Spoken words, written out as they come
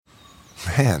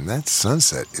Man, that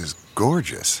sunset is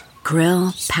gorgeous.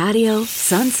 Grill, patio,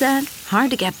 sunset.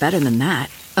 Hard to get better than that.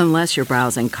 Unless you're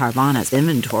browsing Carvana's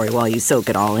inventory while you soak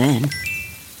it all in.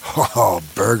 Oh,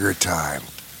 burger time.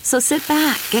 So sit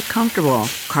back, get comfortable.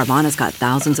 Carvana's got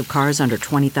thousands of cars under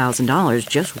 $20,000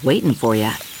 just waiting for you.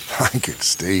 I could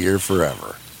stay here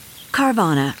forever.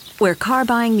 Carvana, where car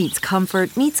buying meets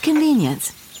comfort meets convenience.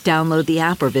 Download the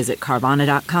app or visit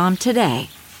Carvana.com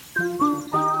today.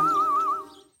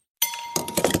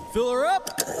 Fill her up.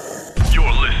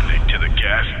 You're listening to the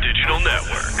Gas Digital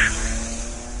Network.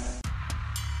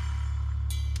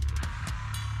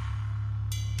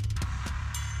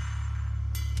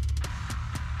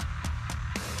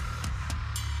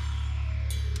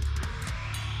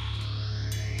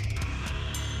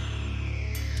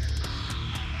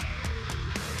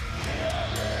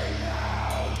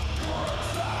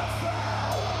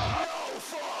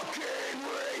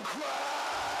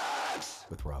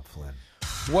 With Rob Flynn.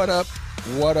 What up,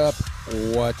 what up,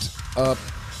 what up,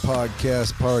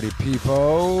 podcast party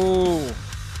people?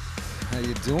 How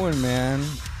you doing, man?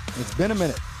 It's been a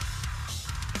minute.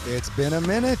 It's been a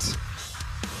minute.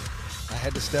 I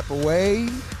had to step away.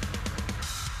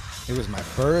 It was my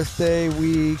birthday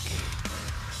week,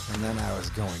 and then I was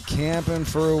going camping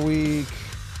for a week,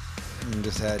 and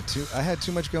I had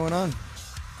too much going on.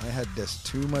 I had just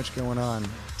too much going on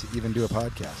to even do a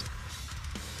podcast.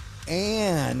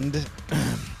 And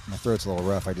my throat's a little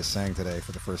rough. I just sang today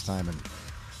for the first time in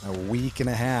a week and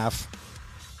a half.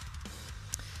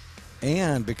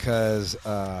 And because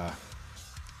what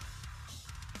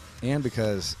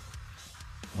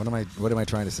am I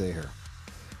trying to say here?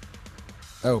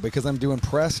 Oh, because I'm doing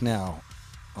press now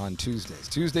on Tuesdays.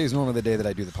 Tuesday is normally the day that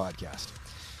I do the podcast.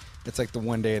 It's like the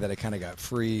one day that I kind of got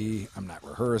free. I'm not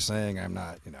rehearsing. I'm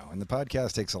not, and the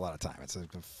podcast takes a lot of time. It's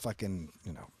like a fucking,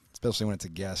 especially when it's a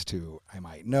guest who I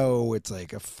might know. It's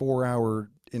like a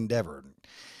 4-hour endeavor.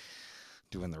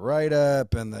 Doing the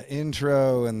write-up and the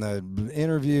intro and the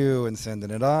interview and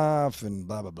sending it off and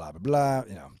blah, blah, blah, blah, blah,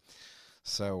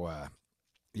 So,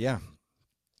 yeah.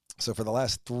 So for the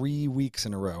last 3 weeks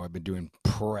in a row, I've been doing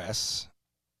press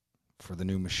for the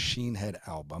new Machine Head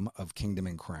album of Kingdom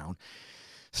and Crown.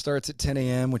 Starts at 10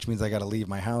 a.m., which means I got to leave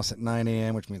my house at 9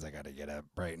 a.m., which means I got to get up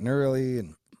bright and early.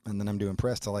 And then I'm doing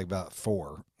press till like about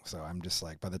 4. So I'm just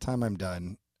like, by the time I'm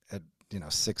done at,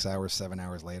 6 hours, 7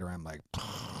 hours later, I'm like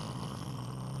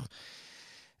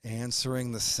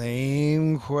answering the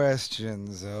same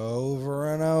questions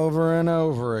over and over and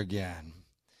over again.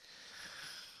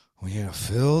 Well,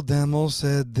 Phil Demmel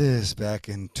said this back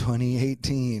in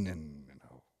 2018, and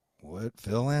what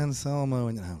Phil Anselmo,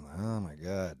 and oh my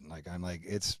God,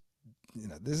 it's,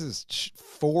 this is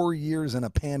 4 years and a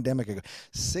pandemic ago,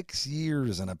 6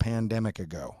 years and a pandemic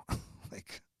ago.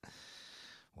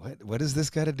 What does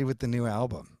this got to do with the new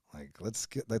album?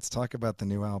 Let's talk about the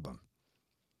new album.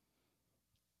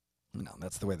 No,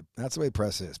 that's the way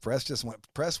press is.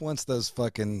 Press wants those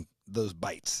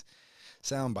bites,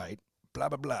 sound bite, blah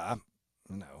blah blah,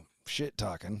 shit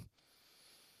talking.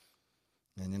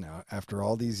 And after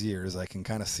all these years, I can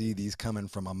kind of see these coming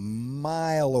from a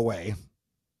mile away.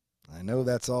 I know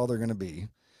that's all they're going to be.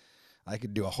 I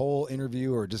could do a whole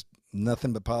interview or just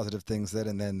nothing but positive things said,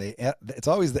 and then it's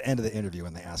always the end of the interview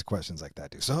when they ask questions like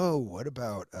that, too. So what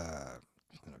about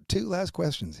 2 last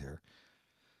questions here?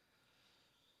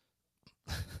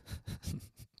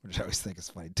 Which I always think is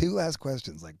funny. 2 last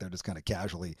questions, like they're just kind of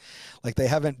casually, like they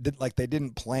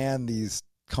didn't plan these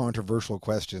controversial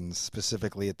questions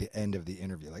specifically at the end of the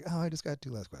interview. Like, oh, I just got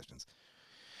 2 last questions.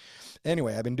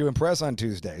 Anyway, I've been doing press on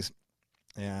Tuesdays,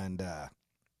 and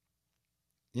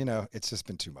it's just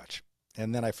been too much.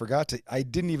 And then I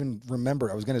didn't even remember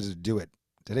I was going to just do it.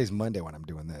 Today's Monday when I'm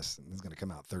doing this. This is going to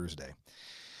come out Thursday.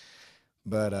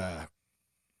 But,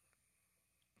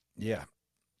 yeah.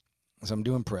 So I'm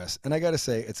doing press. And I got to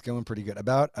say, it's going pretty good.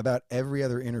 About every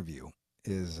other interview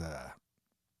is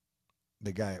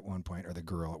the guy at one point, or the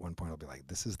girl at one point will be like,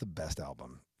 this is the best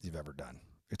album you've ever done.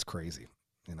 It's crazy.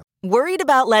 Worried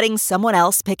about letting someone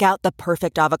else pick out the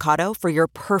perfect avocado for your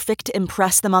perfect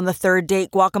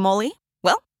impress-them-on-the-third-date guacamole?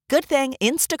 Well, good thing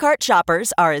Instacart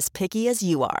shoppers are as picky as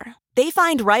you are. They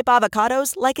find ripe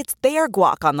avocados like it's their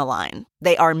guac on the line.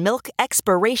 They are milk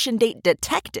expiration date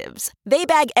detectives. They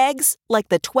bag eggs like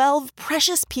the 12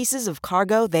 precious pieces of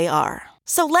cargo they are.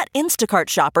 So let Instacart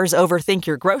shoppers overthink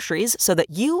your groceries so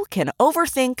that you can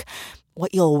overthink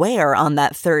what you'll wear on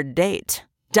that third date.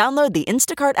 Download the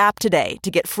Instacart app today to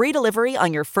get free delivery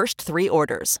on your first 3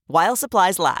 orders, while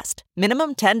supplies last.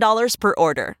 Minimum $10 per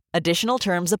order. Additional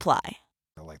terms apply.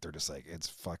 Like they're just like, it's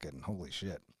fucking holy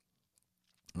shit.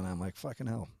 And I'm like, fucking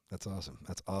hell, that's awesome.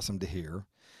 That's awesome to hear.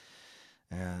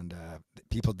 And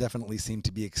people definitely seem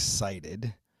to be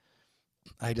excited.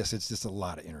 It's just a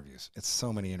lot of interviews. It's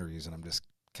so many interviews, and I'm just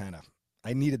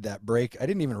I needed that break. I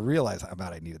didn't even realize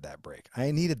I needed that break.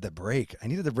 I needed the break. I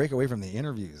needed the break away from the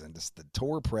interviews and just the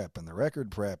tour prep and the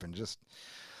record prep and just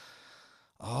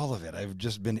all of it. I've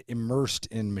just been immersed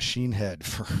in Machine Head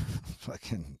for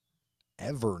fucking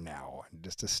ever now. And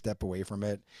just to step away from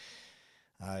it,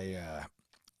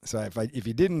 so if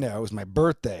you didn't know, it was my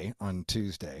birthday on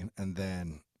Tuesday, and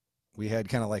then we had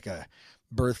kind of like a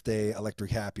birthday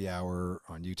electric happy hour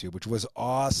on YouTube, which was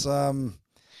awesome.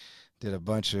 I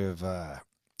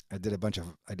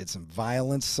did some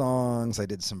violence songs. I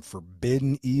did some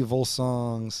Forbidden Evil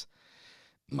songs.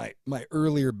 My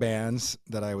earlier bands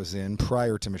that I was in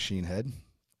prior to Machine Head.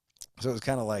 So it was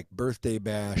kind of like Birthday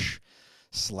Bash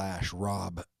 /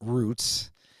 Rob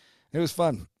Roots. It was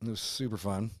fun. It was super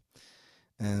fun.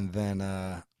 And then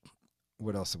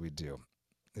what else did we do?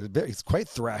 It's quite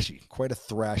thrashy, quite a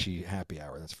thrashy happy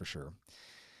hour, that's for sure.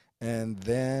 And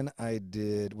then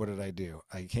what did I do?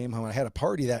 I came home and I had a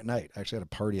party that night. I actually had a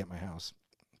party at my house.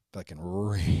 Fucking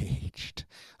raged.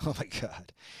 Oh my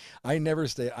God. I never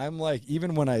stay. I'm like,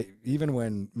 even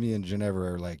when me and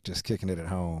Ginevra are like just kicking it at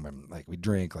home and like we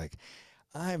drink, like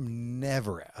I'm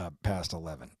never up past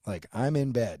 11. Like I'm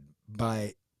in bed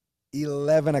by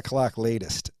 11 o'clock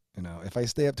latest. You know, if I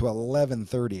stay up to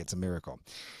 11:30, it's a miracle.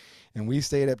 And we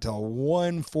stayed up till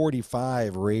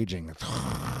 1:45 raging.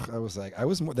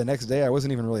 The next day I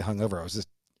wasn't even really hungover. I was just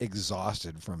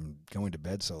exhausted from going to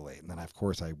bed so late. And then of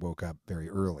course I woke up very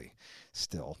early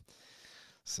still.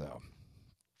 So,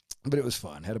 but it was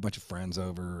fun. Had a bunch of friends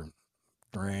over,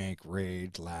 drank,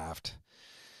 raged, laughed.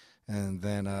 And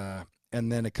then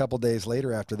a couple days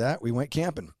later after that, we went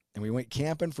camping. And we went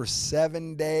camping for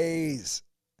 7 days.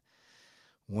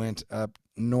 Went up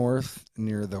north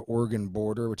near the Oregon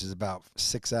border, which is about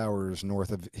 6 hours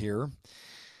north of here.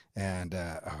 And,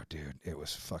 oh, dude, it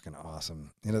was fucking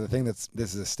awesome. You know, this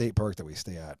is a state park that we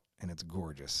stay at, and it's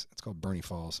gorgeous. It's called Bernie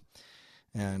Falls.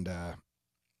 And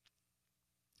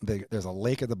there's a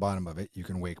lake at the bottom of it. You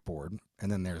can wakeboard.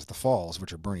 And then there's the falls,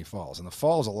 which are Bernie Falls. And the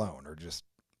falls alone are just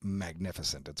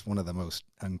magnificent. It's one of the most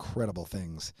incredible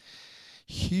things.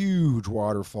 Huge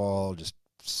waterfall, just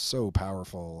so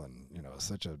powerful, and you know,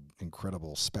 such an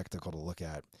incredible spectacle to look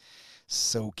at,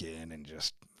 soak in, and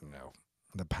just, you know,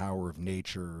 the power of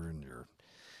nature. And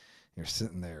you're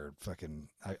sitting there fucking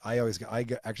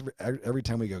actually every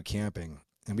time we go camping,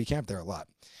 and we camp there a lot,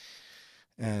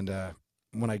 and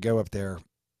when I go up there,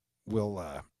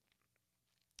 I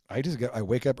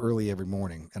wake up early every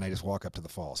morning and I just walk up to the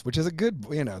falls, which is a good,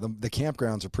 you know, the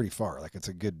campgrounds are pretty far, like it's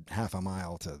a good half a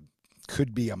mile to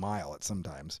could be a mile at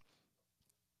sometimes,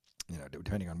 you know,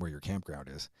 depending on where your campground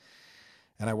is.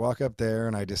 And I walk up there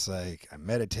and I just like, I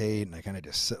meditate and I kind of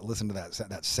just listen to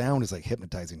that sound is like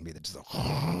hypnotizing me. That just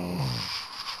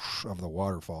of the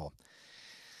waterfall.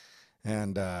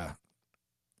 And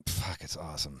fuck, it's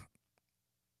awesome.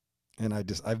 And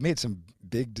I've made some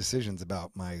big decisions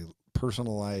about my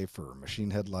personal life or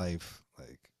Machine Head life,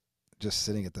 like just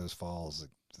sitting at those falls,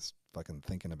 like, just fucking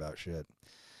thinking about shit.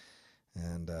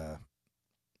 And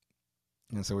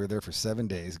so we were there for 7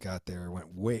 days, got there,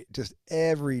 went just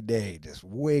every day, just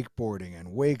wakeboarding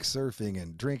and wake surfing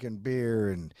and drinking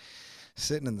beer and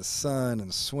sitting in the sun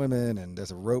and swimming. And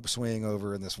there's a rope swing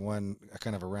over in this one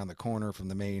kind of around the corner from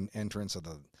the main entrance of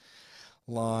the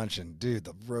launch. And dude,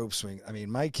 the rope swing, I mean,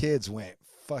 my kids went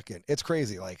fucking, it's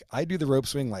crazy. Like I do the rope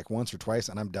swing like once or twice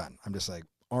and I'm done. I'm just like,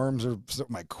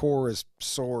 my core is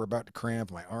sore, about to cramp.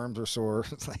 My arms are sore.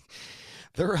 It's like,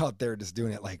 they're out there just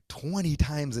doing it like 20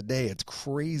 times a day. It's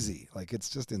crazy. Like, it's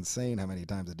just insane how many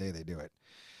times a day they do it.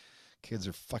 Kids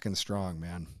are fucking strong,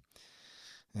 man.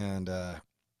 And,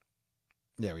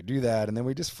 yeah, we do that. And then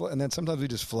we just float. And then sometimes we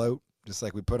just float. Just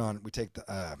like we take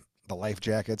the life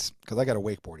jackets. Cause I got a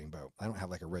wakeboarding boat. I don't have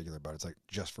like a regular boat. It's like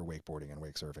just for wakeboarding and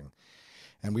wake surfing.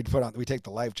 And we take the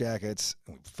life jackets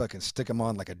and we fucking stick them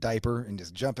on like a diaper and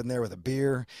just jump in there with a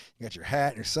beer. You got your hat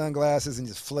and your sunglasses and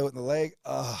just float in the lake.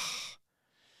 Ugh.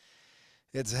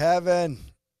 It's heaven.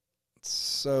 It's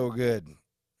so good.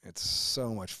 It's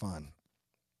so much fun.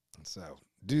 So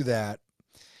do that.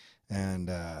 And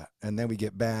then we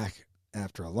get back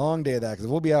after a long day of that, because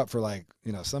we'll be out for like,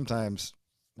 you know, sometimes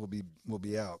we'll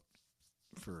be out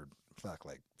for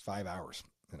like 5 hours.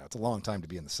 You know, it's a long time to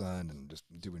be in the sun and just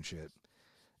doing shit.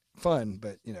 Fun,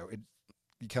 but you know,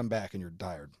 you come back and you're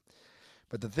tired.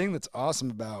 But the thing that's awesome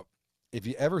about,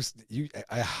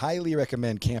 I highly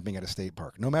recommend camping at a state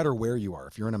park, no matter where you are.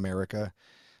 If you're in America,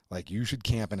 like you should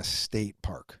camp in a state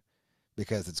park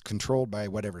because it's controlled by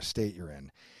whatever state you're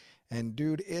in. And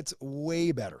dude, it's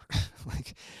way better.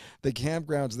 Like The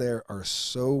campgrounds there are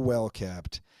so well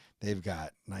kept. They've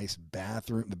got nice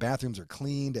bathroom. The bathrooms are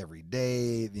cleaned every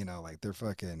day. You know, like they're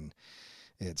fucking.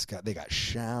 They got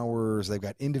showers. They've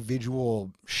got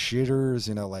individual shitters.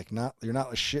 You know, like you're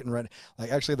not shitting right.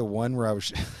 Like actually, the one where I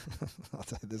was, I'll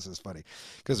tell you, this is funny,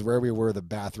 because where we were, the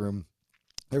bathroom,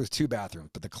 there was 2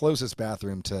 bathrooms, but the closest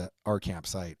bathroom to our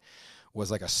campsite was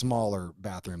like a smaller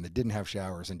bathroom that didn't have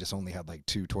showers and just only had like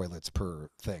 2 toilets per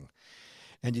thing.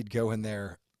 And you'd go in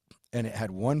there, and it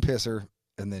had 1 pisser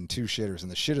and then 2 shitters,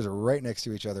 and the shitters are right next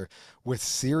to each other with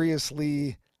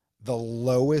seriously the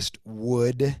lowest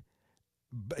wood,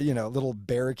 you know, little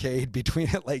barricade between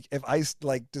it. Like if I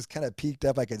like just kind of peeked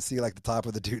up, I could see like the top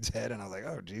of the dude's head, and I was like,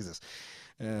 oh Jesus.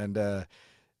 And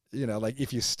you know, like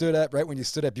if you stood up, right when you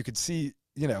stood up, you could see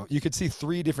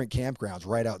 3 different campgrounds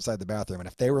right outside the bathroom. And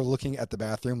if they were looking at the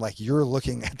bathroom, like you're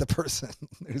looking at the person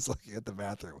who's looking at the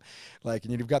bathroom, like,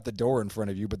 and you've got the door in front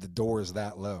of you, but the door is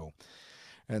that low.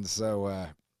 And so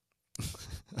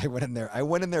I went in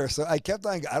there. So I kept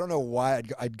on, I don't know why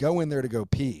I'd go in there to go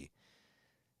pee.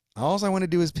 All I want to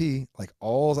do is pee. Like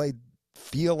all I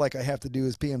feel like I have to do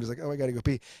is pee. I'm just like, oh, I got to go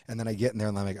pee. And then I get in there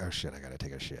and I'm like, oh shit, I got to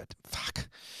take a shit. Fuck.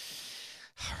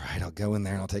 All right, I'll go in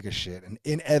there and I'll take a shit. And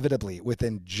inevitably,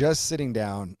 within just sitting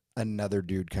down, another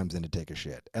dude comes in to take a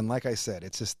shit. And like I said,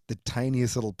 it's just the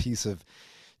tiniest little piece of,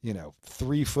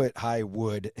 3-foot high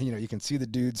wood. And, you can see the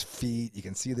dude's feet. You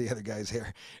can see the other guy's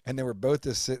hair. And they were both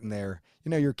just sitting there.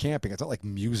 You're camping. It's not like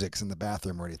music's in the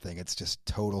bathroom or anything. It's just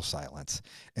total silence.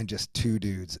 And just 2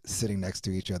 dudes sitting next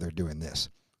to each other doing this.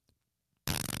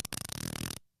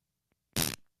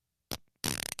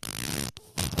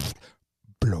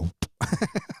 Bloop.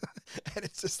 And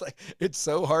it's just like, it's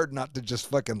so hard not to just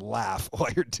fucking laugh while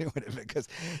you're doing it, because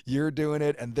you're doing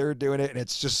it and they're doing it and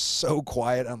it's just so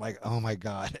quiet. I'm like, oh my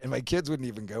God. And my kids wouldn't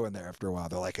even go in there after a while.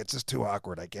 They're like, it's just too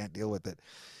awkward. I can't deal with it.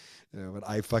 But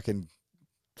I fucking,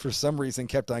 for some reason,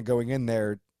 kept on going in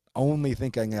there, only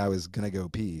thinking I was going to go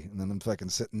pee. And then I'm fucking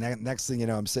sitting, next thing you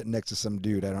know, I'm sitting next to some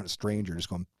dude, a stranger, just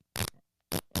going,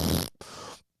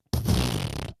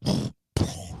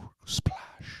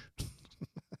 splash.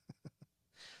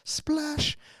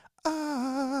 Splash.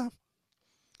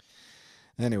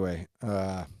 Anyway,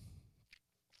 yeah,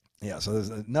 so there's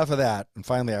enough of that. And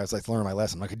finally, I was like, learning my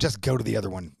lesson. I could just go to the other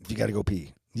one if you got to go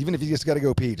pee. Even if you just got to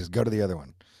go pee, just go to the other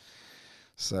one.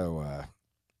 So,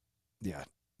 yeah,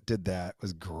 did that. It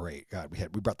was great. God,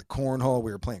 we brought the cornhole.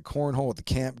 We were playing cornhole at the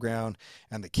campground,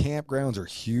 and the campgrounds are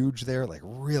huge there, like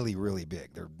really, really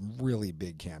big. They're really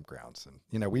big campgrounds. And,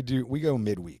 we go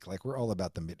midweek. Like, we're all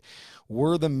about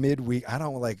we're the midweek. I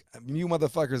don't like you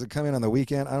motherfuckers that come in on the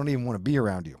weekend. I don't even want to be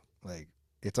around you. Like,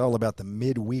 it's all about the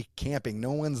midweek camping.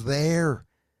 No one's there.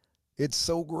 It's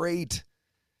so great.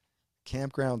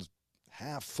 Campground's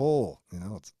half full.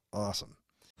 It's awesome.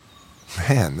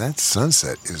 Man, that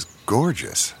sunset is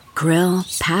gorgeous. Grill,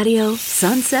 patio,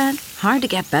 sunset. Hard to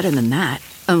get better than that.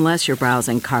 Unless you're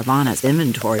browsing Carvana's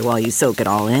inventory while you soak it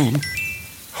all in.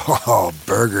 Oh,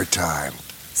 burger time.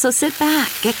 So sit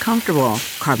back, get comfortable.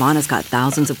 Carvana's got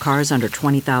thousands of cars under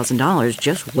 $20,000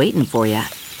 just waiting for you.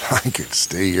 I could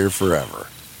stay here forever.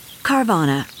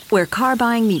 Carvana, where car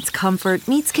buying meets comfort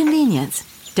meets convenience.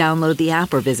 Download the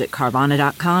app or visit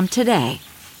Carvana.com today.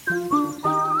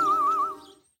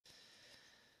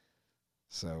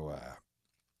 So,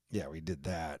 yeah, we did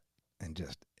that, and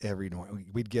just every morning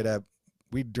we'd get up,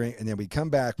 we'd drink, and then we'd come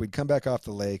back off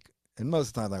the lake, and most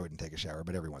of the time I wouldn't take a shower,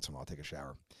 but every once in a while I'll take a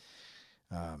shower,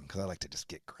 because I like to just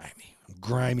get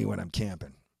grimy when I'm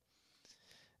camping,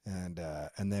 and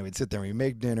then we'd sit there and we'd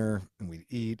make dinner, and we'd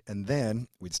eat, and then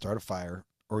we'd start a fire,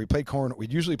 or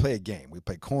we'd usually play a game. We'd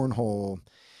play cornhole,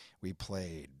 we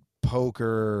played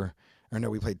poker,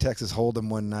 we played Texas Hold'em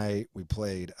one night. We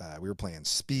were playing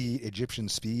Egyptian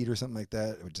Speed or something like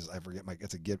that, which is, I forget,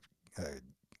 it's a gift.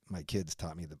 My kids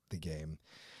taught me the game.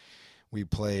 We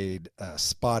played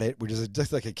Spot It, which is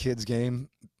just like a kid's game,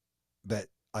 but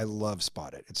I love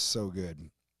Spot It. It's so good.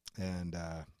 And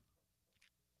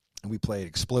we played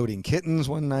Exploding Kittens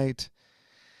one night.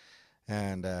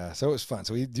 And so it was fun.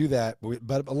 So we do that,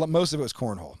 but most of it was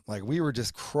cornhole. Like, we were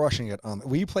just crushing it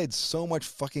we played so much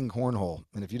fucking cornhole.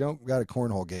 And if you don't got a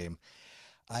cornhole game,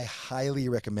 I highly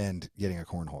recommend getting a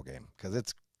cornhole game, because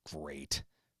it's great.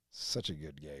 Such a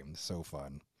good game. So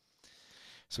fun.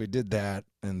 So we did that,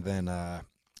 and then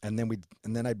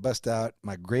I'd bust out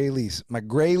my Grey Goose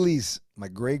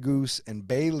and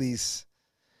Bailey's,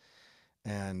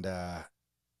 and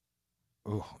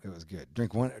oh, it was good.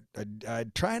 Drink one.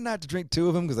 I'd try not to drink 2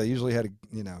 of them, because I usually had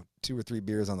 2 or 3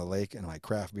 beers on the lake and my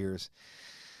craft beers.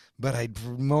 But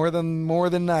more than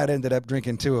not ended up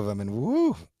drinking 2 of them, and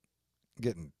woo,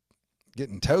 getting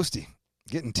getting toasty,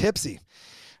 getting tipsy.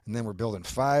 And then we're building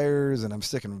fires, and I'm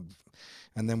sticking,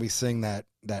 and then we sing that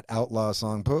outlaw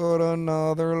song, put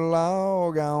another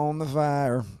log on the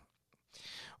fire,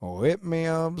 whip me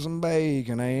up some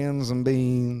bacon and some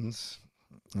beans.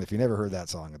 And if you never heard that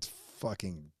song, it's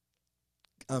fucking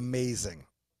amazing.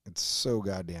 It's so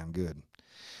goddamn good.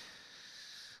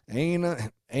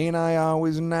 Ain't I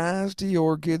always nice to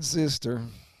your kid sister?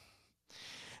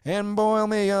 And boil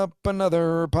me up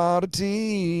another pot of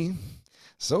tea.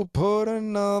 So put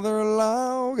another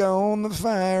log on the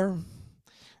fire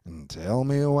and tell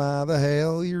me why the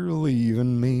hell you're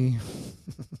leaving me.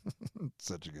 It's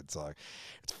such a good song.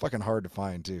 It's fucking hard to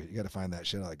find too. You got to find that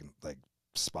shit like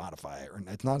Spotify, or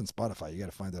it's not in Spotify. You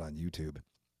got to find it on YouTube.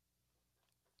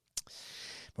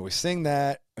 But we sing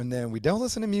that, and then we don't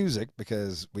listen to music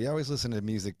because we always listen to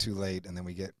music too late, and then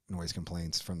we get noise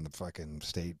complaints from the fucking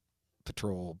state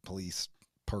patrol police,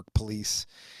 park police,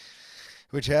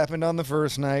 which happened on the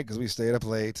first night because we stayed up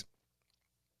late,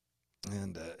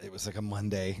 and it was like a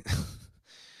Monday.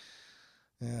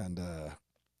 And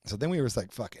so then we were just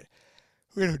like, fuck it.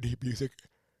 We don't need music.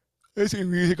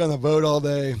 Listen music on the boat all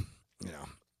day. You know.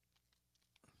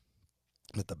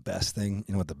 But the best thing,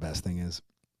 you know what the best thing is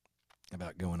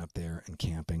about going up there and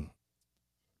camping?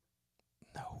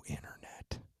 No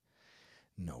internet.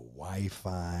 No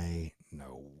Wi-Fi.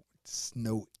 No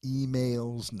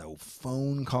emails. No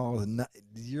phone calls.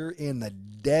 You're in the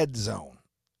dead zone.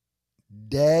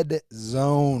 Dead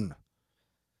zone.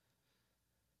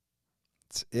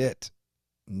 That's it.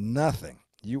 Nothing.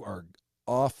 You are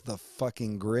off the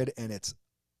fucking grid, and it's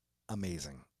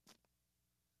amazing.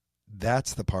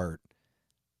 That's the part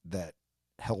that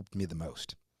helped me the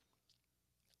most.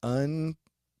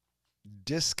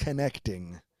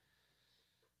 Disconnecting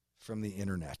from the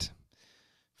internet,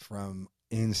 from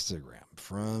Instagram,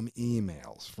 from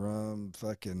emails, from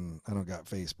fucking, I don't got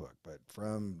Facebook, but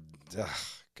from,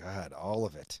 God, all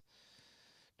of it.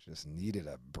 Just needed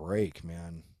a break,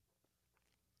 man.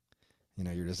 You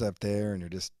know, you're just up there and you're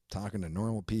just talking to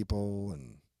normal people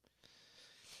and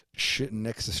shitting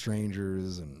next to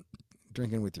strangers and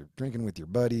drinking with your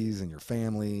buddies and your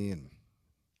family. And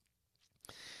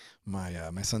my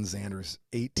son Xander's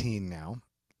 18 now,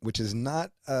 which is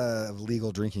not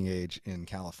legal drinking age in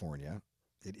California.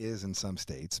 It is in some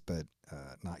states, but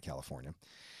not California.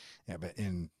 Yeah, but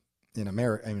in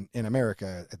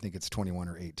America, I think it's 21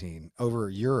 or 18. Over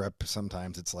Europe,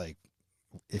 sometimes it's like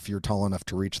if you're tall enough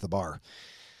to reach the bar.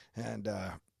 And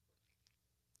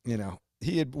you know,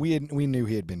 we knew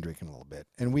he had been drinking a little bit,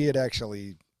 and we had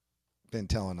actually been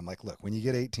telling him, like, look, when you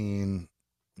get 18,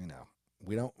 you know,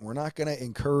 we're not going to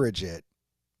encourage it,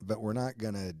 but we're not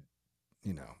going to,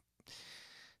 you know,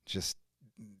 just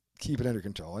keep it under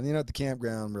control. And, you know, at the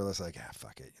campground, we're just like,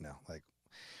 fuck it. You know, like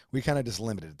we kind of just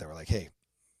limited it. They were like, hey,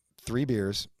 3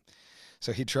 beers.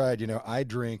 So he tried, you know, I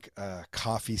drink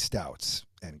coffee stouts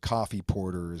and coffee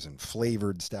porters and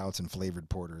flavored stouts and flavored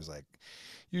porters, like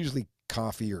usually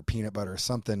coffee or peanut butter,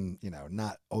 something, you know,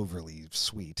 not overly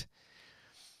sweet.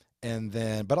 And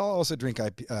then, but I'll also drink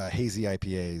hazy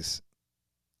IPAs.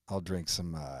 I'll drink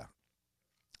some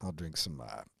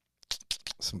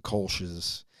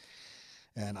Kolsch's,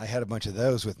 and I had a bunch of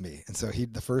those with me. And so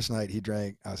the first night he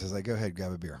drank, I was just like, go ahead,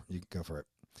 grab a beer. You can go for it.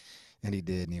 And he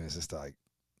did. And he was just like,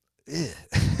 ew.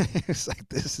 He was like,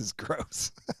 this is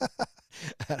gross.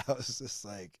 And I was just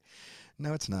like,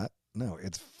 no, it's not. No,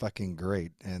 it's fucking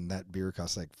great. And that beer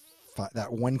costs like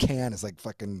that one can is like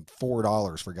fucking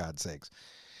 $4 for God's sakes.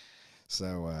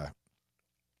 So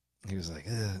he was like,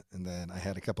 ugh. And then I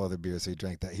had a couple other beers. So he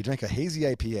drank that. He drank a hazy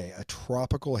IPA, a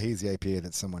tropical hazy IPA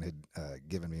that someone had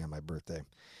given me on my birthday.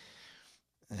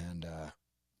 And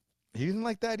he didn't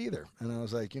like that either. And I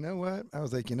was like, you know what?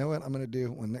 I'm going to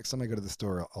do when next time I go to the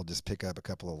store, I'll just pick up a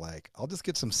couple of I'll just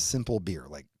get some simple beer,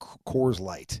 like Coors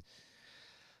Light,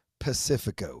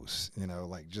 Pacificos, you know,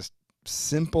 like just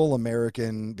simple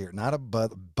American beer, not a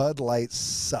Bud Light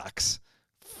sucks.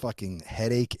 Fucking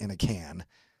headache in a can,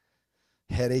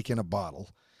 headache in a bottle.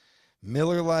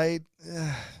 Miller Lite,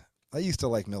 I used to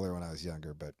like Miller when I was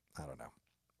younger, but I don't know.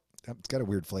 It's got a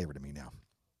weird flavor to me now.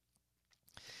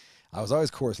 I was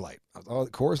always Coors Light.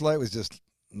 Coors Light was just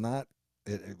not.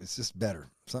 It was just better.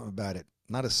 Something about it.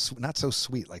 Not so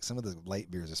sweet. Like some of the light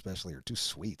beers, especially, are too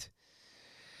sweet.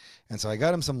 And so I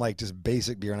got him some like just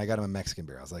basic beer, and I got him a Mexican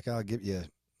beer. I was like, I'll give you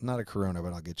not a Corona,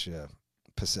 but I'll get you a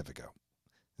Pacifico.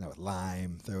 You know, with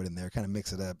lime, throw it in there, kind of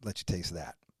mix it up, let you taste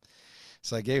that.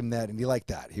 So I gave him that, and he liked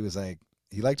that. He was like,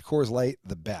 he liked Coors Light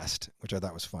the best, which I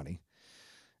thought was funny.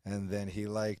 And then he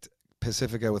liked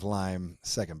Pacifico with lime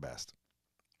second best.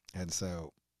 And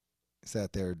so I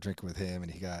sat there drinking with him,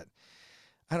 and he got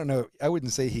I don't know. I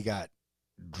wouldn't say he got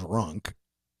drunk,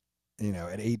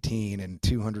 at 18 and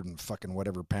 200 and fucking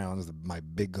whatever pounds my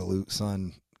big galoot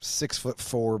son,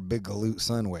 6'4" big galoot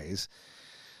son weighs.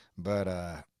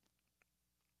 But,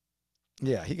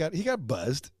 yeah, he got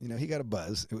buzzed. He got a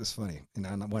buzz. It was funny.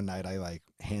 And one night I like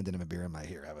handed him a beer. I'm like,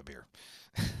 here, have a beer.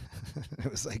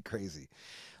 It was like crazy.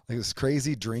 Like it was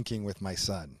crazy drinking with my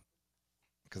son.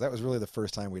 Because that was really the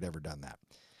first time we'd ever done that.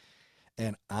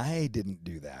 And I didn't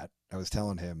do that. I was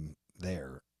telling him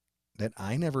there that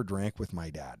I never drank with my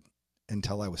dad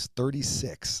until I was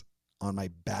 36 on my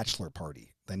bachelor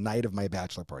party, the night of my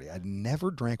bachelor party. I'd never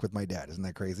drank with my dad. Isn't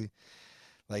that crazy?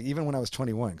 Like even when I was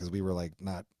 21, because we were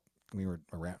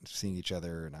around seeing each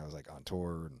other and I was like on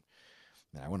tour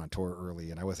and I went on tour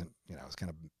early and I wasn't, I was kind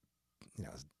of,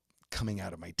 I was coming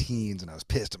out of my teens and I was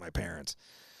pissed at my parents.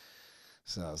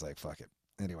 So I was like, fuck it.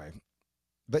 Anyway,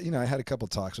 but I had a couple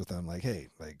talks with them like, hey,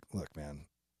 like, look, man,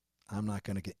 I'm not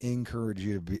going to encourage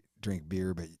you to drink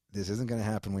beer, but this isn't going to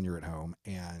happen when you're at home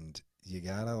and you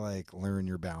got to like learn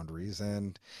your boundaries.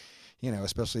 And,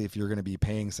 especially if you're going to be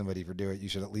paying somebody for doing it, you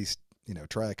should at least, have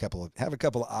a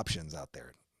couple of options out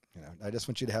there. I just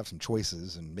want you to have some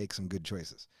choices and make some good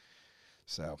choices.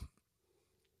 So,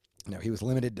 he was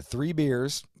limited to 3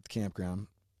 beers at the campground.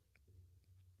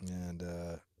 And,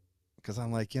 because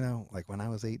I'm like, like when I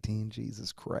was 18,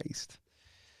 Jesus Christ,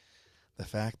 the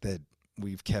fact that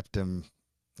we've kept him,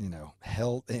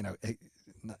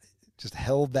 just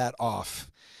held that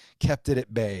off, kept it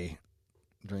at bay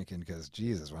drinking. Because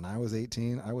Jesus, when I was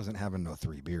 18, I wasn't having no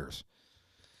 3 beers.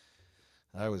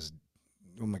 I was,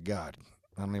 oh my God,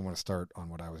 I don't even want to start on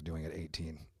what I was doing at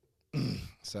 18.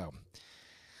 So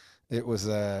it was,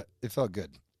 it felt good.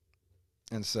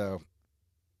 And so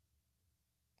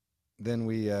then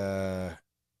then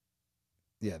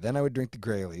I would drink the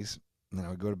Grayleys and then I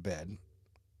would go to bed.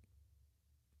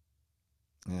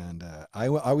 And I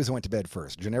always went to bed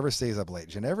first. Ginevra stays up late.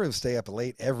 Ginevra would stay up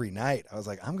late every night. I was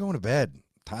like, I'm going to bed. I'm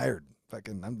tired.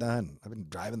 Fucking, I'm done. I've been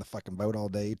driving the fucking boat all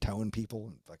day, towing people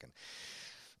and fucking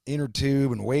inner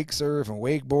tube and wake surf and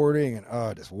wakeboarding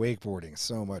and just wakeboarding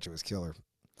so much. It was killer.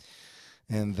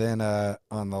 And then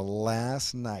on the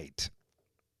last night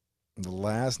of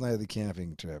the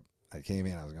camping trip, I came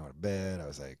in, I was going to bed. I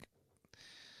was like,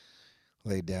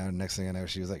 laid down. Next thing I know,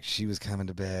 she was coming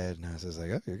to bed. And I was just like,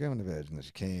 oh, you're coming to bed. And then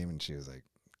she came and she was like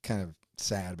kind of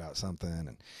sad about something.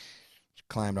 And she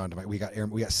climbed onto we got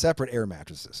separate air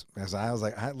mattresses. Because I was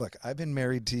like, look, I've been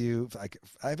married to you.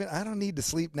 I don't need to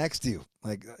sleep next to you.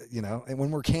 Like, and when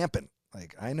we're camping,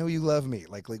 like, I know you love me.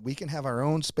 Like we can have our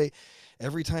own space.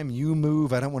 Every time you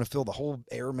move, I don't want to feel the whole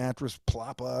air mattress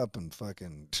plop up and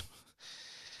fucking.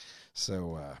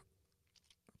 So,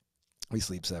 we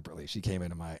sleep separately. She came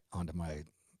onto my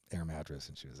air mattress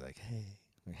and she was like, hey,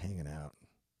 we're hanging out.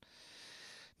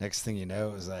 Next thing you know,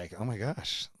 it was like, oh my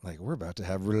gosh, like we're about to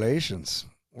have relations.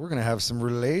 We're going to have some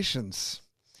relations.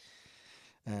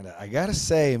 And I got to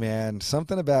say, man,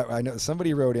 something about, I know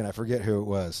somebody wrote in, I forget who it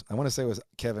was. I want to say it was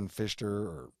Kevin Fisher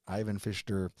or Ivan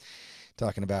Fisher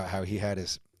talking about how he had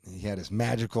his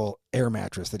magical air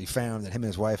mattress that he found, that him and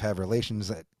his wife have relations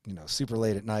at, super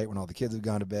late at night when all the kids have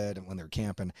gone to bed and when they're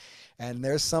camping. And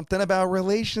there's something about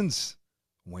relations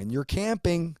when you're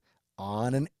camping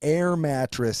on an air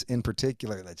mattress in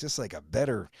particular that's just like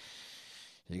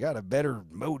you got a better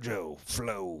mojo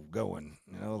flow going,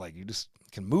 like you just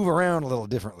can move around a little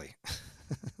differently.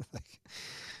 Like,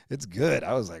 it's good.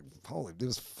 I was like, holy,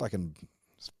 it's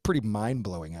pretty mind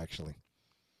blowing actually.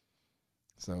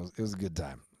 So it was a good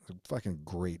time. It was a fucking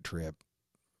great trip.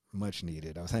 Much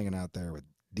needed. I was hanging out there with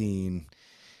Dean,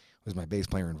 who was my bass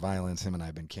player in Violence. Him and I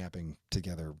have been camping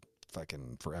together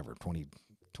fucking forever,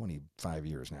 25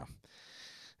 years now.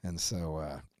 And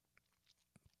so,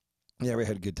 yeah, we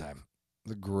had a good time. It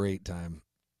was a great time.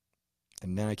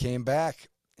 And then I came back,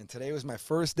 and today was my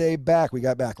first day back. We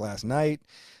got back last night.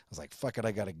 I was like, fuck it,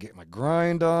 I got to get my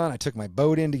grind on. I took my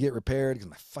boat in to get repaired because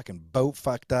my fucking boat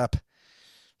fucked up.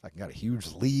 Fucking got a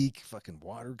huge leak, fucking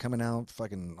water coming out,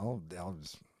 fucking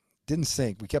didn't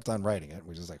sink. We kept on riding it.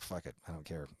 We just like, fuck it, I don't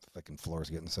care. The fucking floor's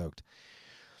getting soaked.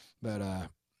 But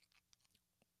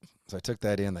so I took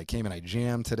that in. I came and I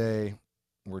jammed today.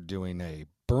 We're doing a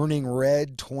Burning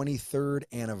Red 23rd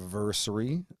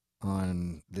anniversary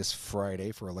on this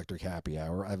Friday for Electric Happy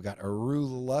Hour. I've got Aru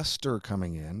Luster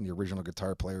coming in, the original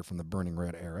guitar player from the Burning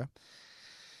Red era.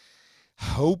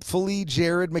 Hopefully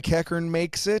Jared McEachern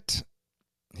makes it.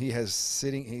 He's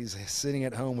sitting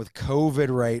at home with COVID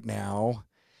right now.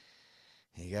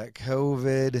 He got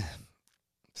COVID.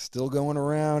 Still going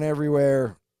around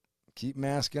everywhere. Keep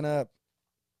masking up.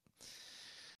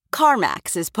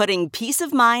 CarMax is putting peace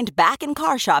of mind back in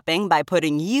car shopping by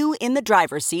putting you in the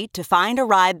driver's seat to find a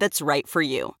ride that's right for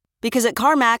you. Because at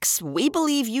CarMax, we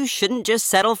believe you shouldn't just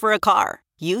settle for a car.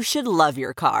 You should love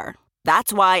your car.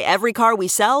 That's why every car we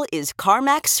sell is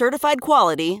CarMax certified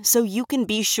quality, so you can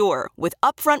be sure with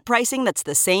upfront pricing that's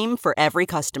the same for every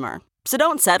customer. So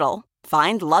don't settle.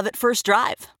 Find love at first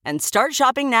drive and start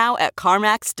shopping now at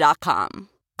CarMax.com.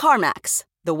 CarMax,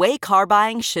 the way car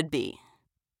buying should be.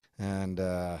 And,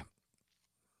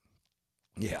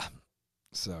 yeah,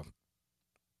 so.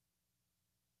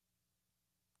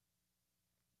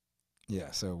 Yeah,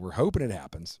 so we're hoping it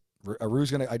happens.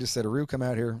 I just said, Aru, come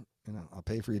out here. I'll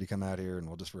pay for you to come out here and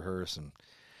we'll just rehearse and,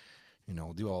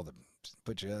 we'll do all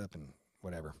put you up and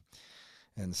whatever.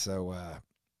 And so,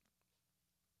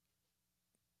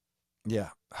 yeah,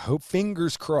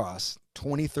 fingers crossed,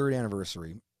 23rd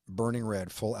anniversary, Burning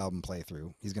Red, full album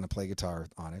playthrough. He's going to play guitar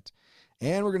on it.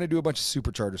 And we're going to do a bunch of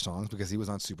Supercharger songs because he was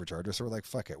on Supercharger. So we're like,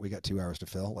 fuck it. We got 2 hours to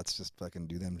fill. Let's just fucking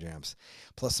do them jams.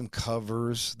 Plus some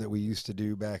covers that we used to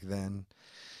do back then.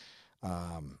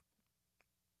 And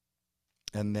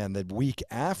then the week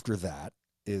after that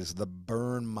is the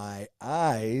Burn My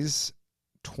Eyes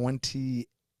 28th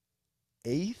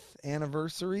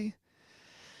anniversary.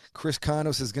 Chris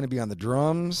Condos is going to be on the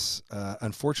drums.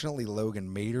 Unfortunately,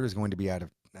 Logan Mader is going to be out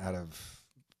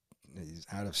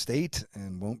of state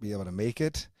and won't be able to make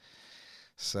it.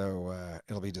 So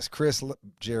it'll be just Chris,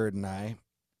 Jared, and I.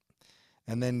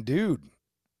 And then, dude,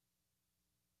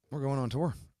 we're going on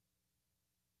tour.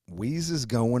 Wheeze is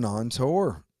going on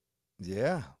tour.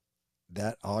 Yeah.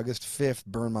 That August 5th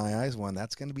Burn My Eyes one,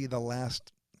 that's going to be the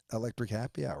last Electric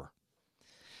Happy Hour.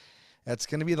 That's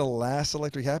going to be the last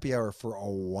Electric Happy Hour for a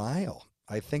while.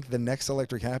 I think the next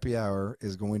Electric Happy Hour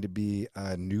is going to be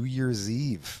New Year's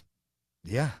Eve.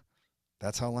 Yeah.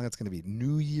 That's how long it's going to be.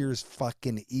 New Year's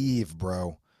fucking Eve,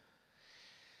 bro.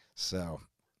 So,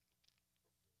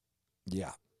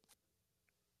 yeah.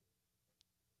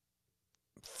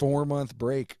 4-month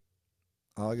break.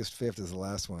 August 5th is the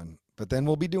last one. But then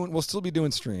we'll still be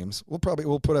doing streams. We'll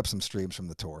put up some streams from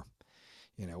the tour.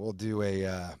 We'll do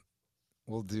a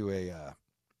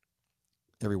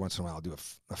every once in a while I'll do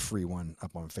a free one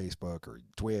up on Facebook or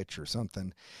Twitch or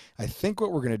something. I think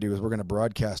what we're going to do is we're going to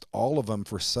broadcast all of them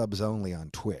for subs only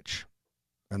on Twitch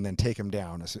and then take them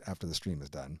down after the stream is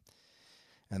done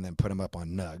and then put them up on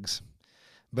Nugs.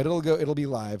 But it'll be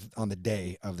live on the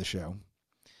day of the show.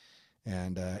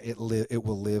 And it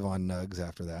will live on Nugs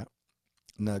after that.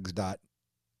 Nugs.org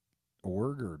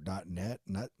or .net,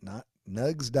 not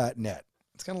Nugs.net.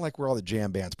 It's kind of like where all the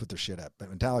jam bands put their shit up.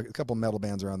 Metallica, a couple metal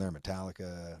bands around there,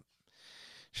 Metallica,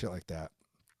 shit like that.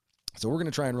 So we're going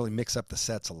to try and really mix up the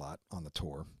sets a lot on the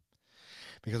tour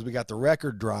because we got the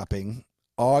record dropping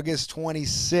August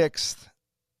 26th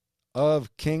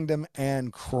of Kingdom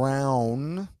and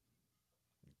Crown.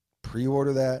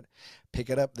 Pre-order that. Pick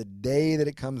it up the day that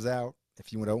it comes out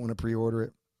if you don't want to pre-order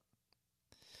it.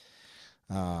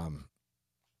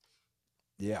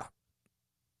 Yeah.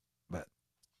 But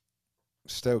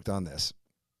stoked on this.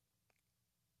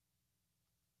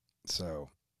 So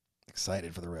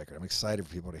excited for the record. I'm excited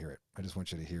for people to hear it. I just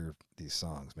want you to hear these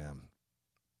songs, man.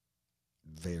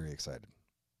 Very excited.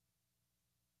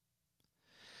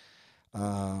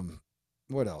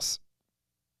 What else?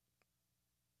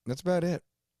 That's about it.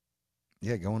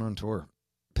 Yeah, going on tour.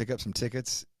 Pick up some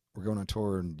tickets. We're going on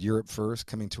tour in Europe first,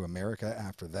 coming to America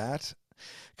after that.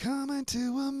 Coming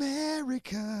to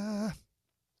America.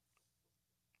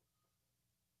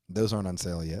 Those aren't on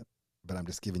sale yet, but I'm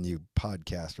just giving you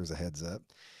podcasters a heads up.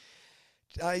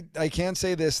 I can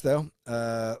say this, though.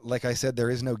 Like I said,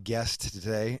 there is no guest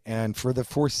today, and for the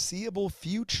foreseeable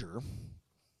future,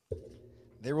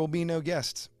 there will be no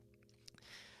guests.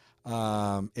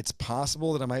 It's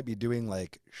possible that I might be doing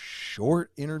like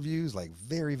short interviews, like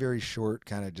very, very short,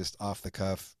 kind of just off the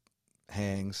cuff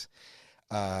hangs.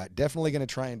 Definitely going to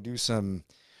try and do some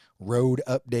road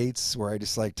updates where I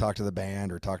just like talk to the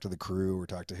band or talk to the crew or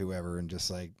talk to whoever and just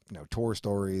like, tour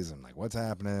stories and like what's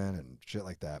happening and shit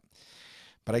like that.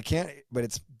 But I think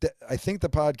the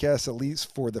podcast, at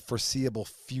least for the foreseeable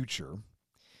future,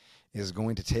 is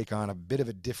going to take on a bit of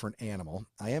a different animal.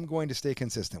 I am going to stay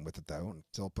consistent with it though, and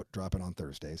still drop it on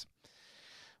Thursdays.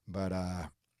 But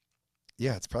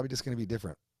yeah, it's probably just going to be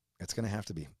different. It's going to have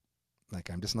to be. Like,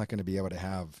 I'm just not going to be able to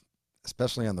have,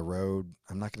 especially on the road,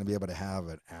 I'm not going to be able to have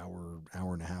an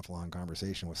hour and a half long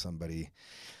conversation with somebody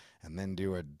and then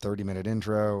do a 30-minute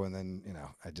intro. And then,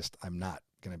 I'm not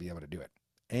going to be able to do it.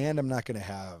 And I'm not going to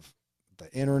have the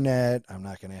internet. I'm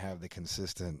not going to have the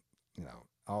consistent,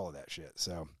 all of that shit.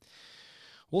 So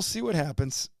we'll see what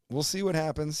happens.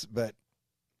 But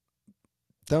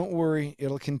don't worry,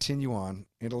 it'll continue on.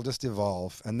 It'll just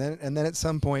evolve. And then at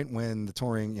some point when the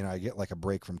touring, I get like a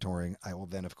break from touring, I will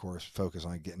then, of course, focus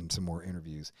on getting some more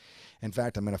interviews. In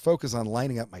fact, I'm going to focus on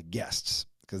lining up my guests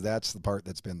because that's the part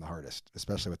that's been the hardest,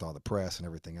 especially with all the press and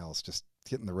everything else. Just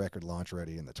getting the record launch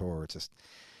ready and the tour.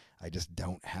 I just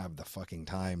don't have the fucking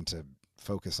time to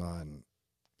focus on,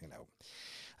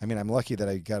 I'm lucky that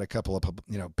I got a couple of,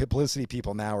 publicity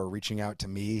people now are reaching out to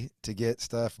me to get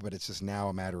stuff, but it's just now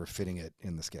a matter of fitting it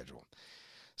in the schedule.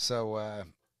 So,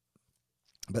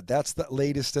 but that's the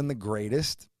latest and the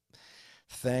greatest.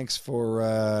 Thanks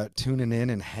for tuning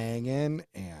in and hanging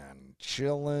and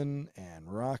chilling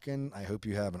and rocking. I hope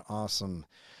you have an awesome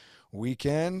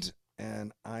weekend,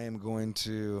 and I am going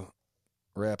to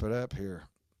wrap it up here.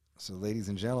 So, ladies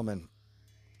and gentlemen,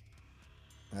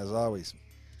 as always,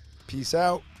 peace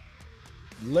out.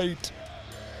 Late.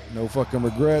 No fucking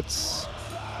regrets. No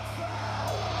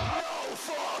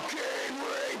fucking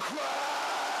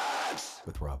regrets!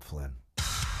 With Rob Flynn.